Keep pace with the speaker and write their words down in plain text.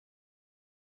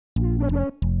Hi,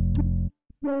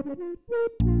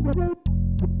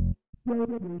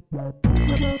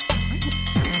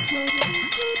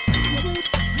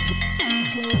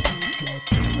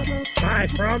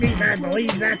 Froggies, I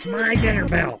believe that's my dinner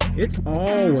bell. It's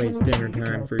always dinner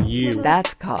time for you.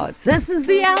 That's 'cause this is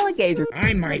the alligator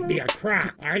I might be a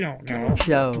croc, I don't know.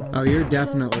 show. Oh, you're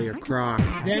definitely a croc.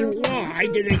 Then why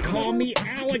do they call me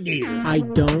alligator? I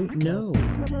don't know.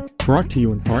 Brought to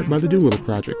you in part by the Doolittle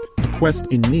Project, a quest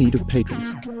in need of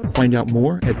patrons. Find out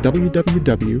more at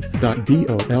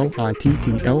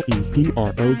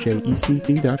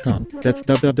www.DOLITTLEPROJECT.com. That's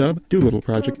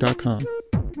www.doolittleproject.com.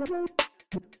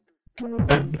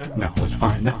 And now let's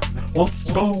find out what's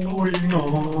going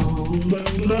on in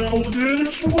the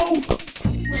alligator swamp.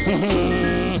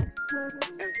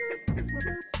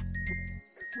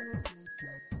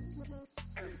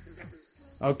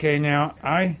 Okay, now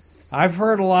I've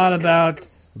heard a lot about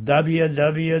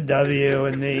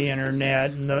www and the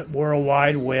internet and the World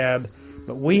Wide Web,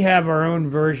 but we have our own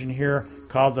version here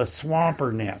called the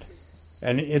SwamperNet.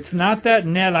 And it's not that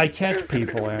net I catch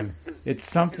people in. It's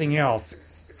something else.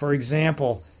 For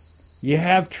example, you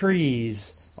have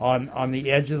trees on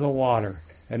the edge of the water,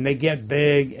 and they get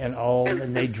big and old,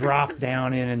 and they drop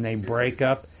down in and they break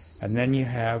up, and then you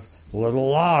have little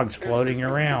logs floating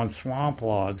around, swamp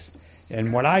logs.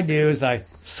 And what I do is I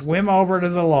swim over to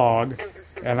the log,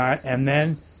 and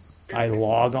then I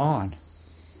log on.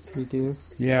 You do?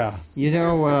 Yeah. You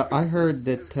know, I heard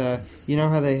that, you know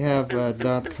how they have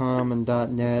 .com and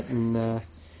 .net, and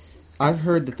I've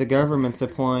heard that the government's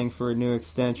applying for a new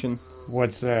extension.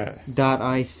 What's that?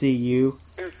 .icu.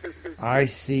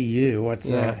 ICU, what's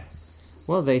that?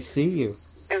 Well, they see you.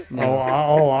 No.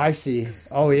 Oh, I see.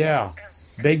 Oh, yeah.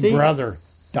 Big Brother.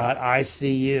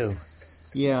 .icu.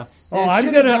 Yeah. Oh,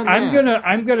 I'm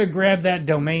gonna grab that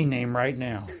domain name right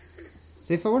now.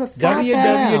 See, if I would have thought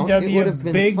that out, it would have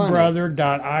been funny.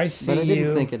 www.bigbrother.icu. But I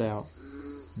didn't think it out.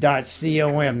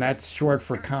 .com. That's short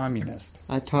for communist.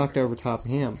 I talked over top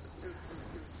of him.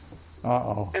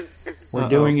 Uh-oh. We're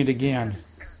doing it again.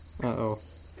 Uh-oh.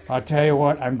 I'll tell you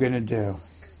what I'm going to do.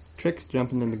 Trick's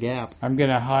jumping in the gap. I'm going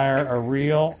to hire a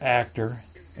real actor,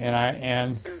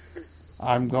 and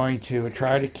I'm going to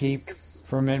try to keep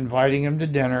from inviting him to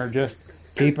dinner, just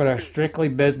keep it a strictly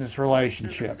business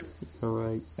relationship. All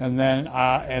right. And then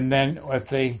if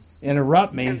they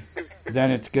interrupt me,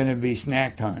 then it's going to be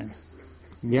snack time.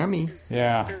 Yummy.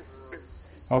 Yeah.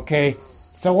 Okay.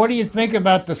 So what do you think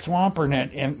about the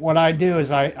SwamperNet? And what I do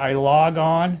is I log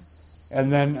on,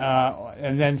 and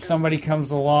then somebody comes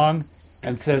along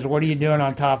and says, "What are you doing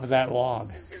on top of that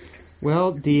log?"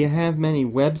 Well, do you have many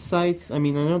websites? I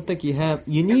mean, I don't think you have.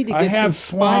 You need to get I have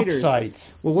some swamp spiders.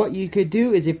 sites. Well, what you could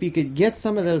do is if you could get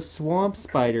some of those swamp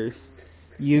spiders,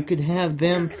 you could have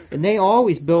them, and they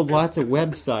always build lots of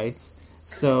websites.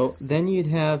 So then you'd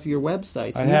have your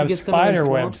websites. I'd have spider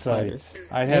websites.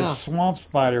 I'd have swamp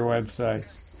spider websites.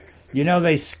 You know,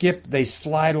 they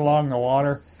slide along the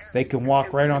water. They can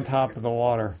walk right on top of the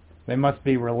water. They must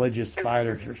be religious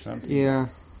spiders or something. Yeah.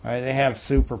 They have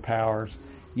superpowers.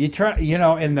 You try,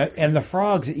 and the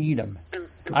frogs eat them.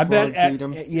 I bet. Frogs eat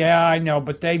them? Yeah, I know,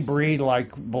 but they breed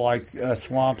like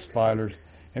swamp spiders,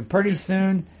 and pretty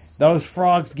soon those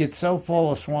frogs get so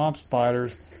full of swamp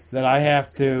spiders that I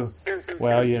have to.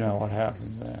 Well, you know what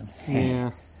happens then.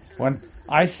 Yeah. When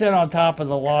I sit on top of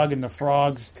the log and the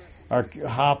frogs are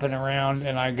hopping around,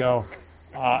 and I go,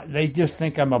 they just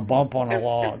think I'm a bump on a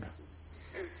log.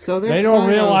 So they don't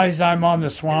realize I'm on the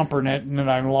SwamperNet and that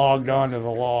I'm logged onto the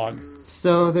log.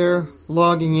 So they're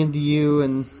logging into you,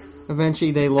 and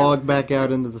eventually they log back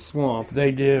out into the swamp.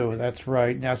 They do, that's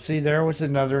right. Now, see, there was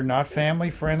another not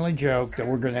family-friendly joke that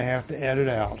we're going to have to edit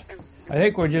out. I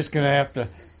think we're just going to have to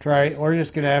we're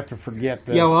just going to have to forget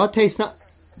this. Yeah, well, I'll tell you something.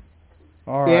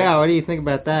 All right. Yeah, what do you think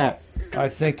about that? I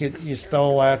think you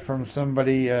stole that from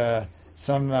somebody,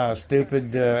 some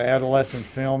stupid adolescent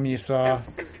film you saw.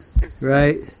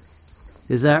 Right?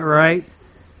 Is that right?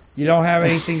 You don't have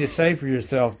anything to say for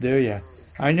yourself, do you?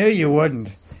 I knew you wouldn't.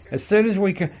 As soon as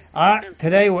we could...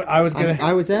 today I was going to...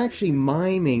 I was actually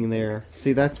miming there.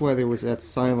 See, that's why there was that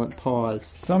silent pause.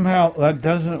 Somehow that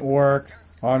doesn't work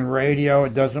on radio.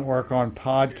 It doesn't work on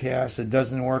podcasts. It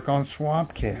doesn't work on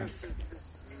Swampcasts.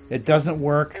 It doesn't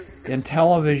work in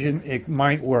television. It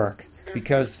might work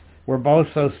because we're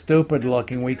both so stupid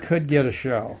looking. We could get a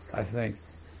show, I think,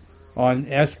 on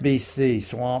SBC,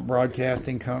 Swamp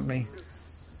Broadcasting Company.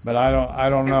 But I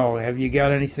don't know. Have you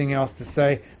got anything else to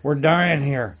say? We're dying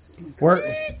here. We're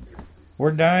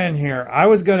dying here. I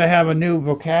was going to have a new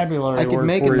vocabulary word for you. I could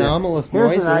make anomalous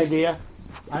noises. Here's an idea.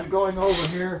 I'm going over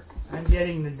here. I'm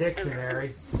getting the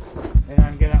dictionary, And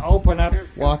I'm going to open up.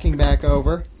 Walking back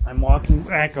over. I'm walking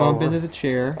back Bump over. into the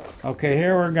chair. Okay,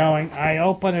 here we're going. I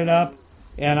open it up,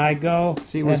 and I go.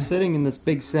 See, we're sitting in this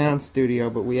big sound studio,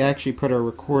 but we actually put our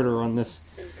recorder on this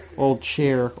old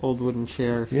chair, old wooden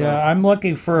chair. So. Yeah, I'm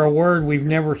looking for a word we've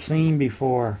never seen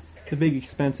before. The big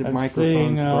expensive I'm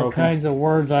microphone's seeing all broken. kinds of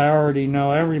words I already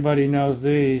know. Everybody knows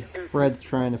these. Fred's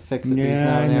trying to fix it, but Yeah, he's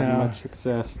not I having know. much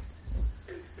success.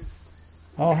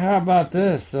 Oh, how about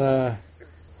this? No,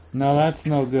 that's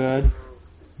no good.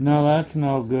 No, that's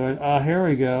no good. Here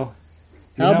we go.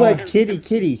 You How know about what-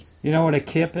 kitty? You know what a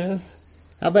kip is?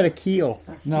 How about a keel?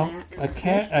 No, a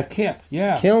kip.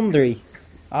 Yeah, Kilndry.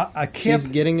 a kip. She's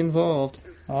getting involved.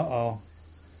 A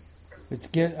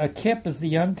kip is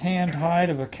the untanned hide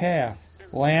of a calf,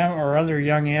 lamb, or other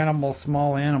young animal,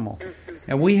 small animal.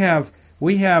 And we have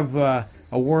a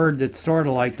word that's sort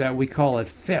of like that. We call it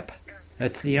fip.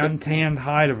 That's the untanned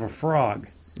hide of a frog.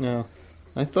 No.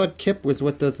 I thought kip was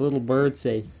what those little birds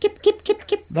say. Kip, kip, kip,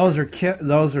 kip.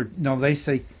 They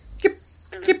say kip,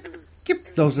 kip,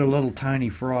 kip. Those are little tiny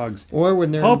frogs. Or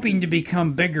when they're... Hoping to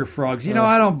become bigger frogs. You know,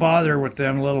 I don't bother with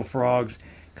them little frogs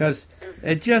because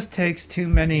it just takes too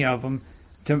many of them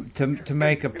to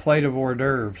make a plate of hors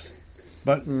d'oeuvres.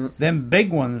 But them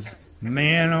big ones,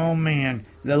 man, oh man,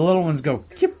 the little ones go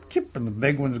kip, kip, and the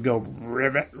big ones go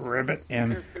ribbit, ribbit,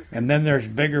 and then there's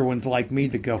bigger ones like me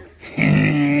that go.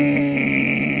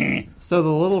 So the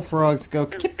little frogs go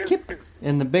kip, kip,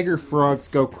 and the bigger frogs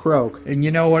go croak. And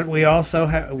you know what we also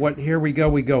have? What here we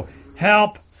go,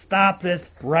 help, stop this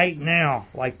right now,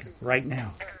 like right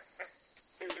now.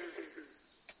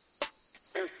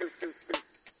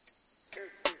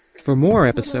 For more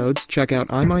episodes, check out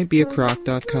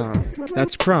imightbeacroc.com.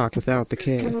 That's croc without the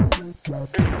K.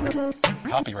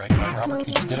 Copyright by Robert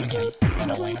E. Dillingay and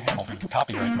Elena Hamilton.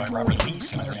 Copyright by Robert Lee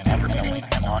Simmons and Elena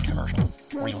Hamilton. Non-commercial.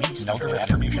 Release, no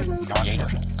attribution,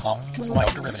 non-native, commons, no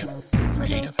derivative.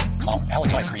 Creative,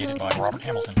 Alligator created by Robert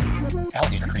Hamilton.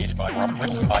 Alligator created by Robert,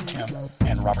 written by Tim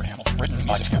and Robert Hamilton. Written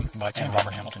by Tim,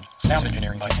 Robert Hamilton. Sound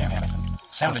engineering by Tim Hamilton.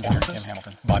 Sound engineers Tim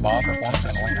Hamilton. By Bob, Performance,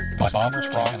 and Elena. By Bob,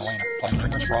 Frogs, and Elena. Plus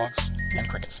Stringers, Frogs, and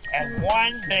Crickets. And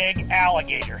one big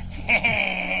alligator.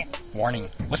 Warning,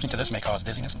 listening to this may cause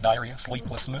dizziness, diarrhea,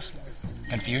 sleeplessness,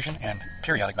 confusion, and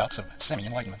periodic bouts of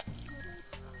semi-enlightenment.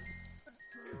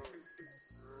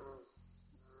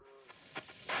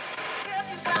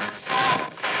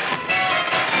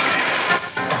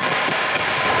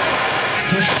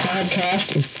 This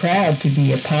podcast is proud to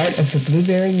be a part of the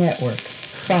Blueberry Network.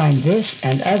 Find this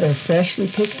and other freshly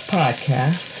picked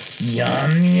podcasts,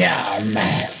 Yum, yum.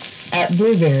 at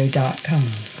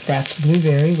blueberry.com. That's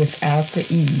blueberry without the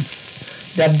E.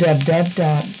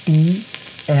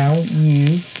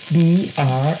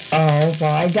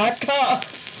 www.blueberry.com.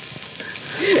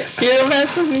 You're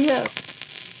messing me up.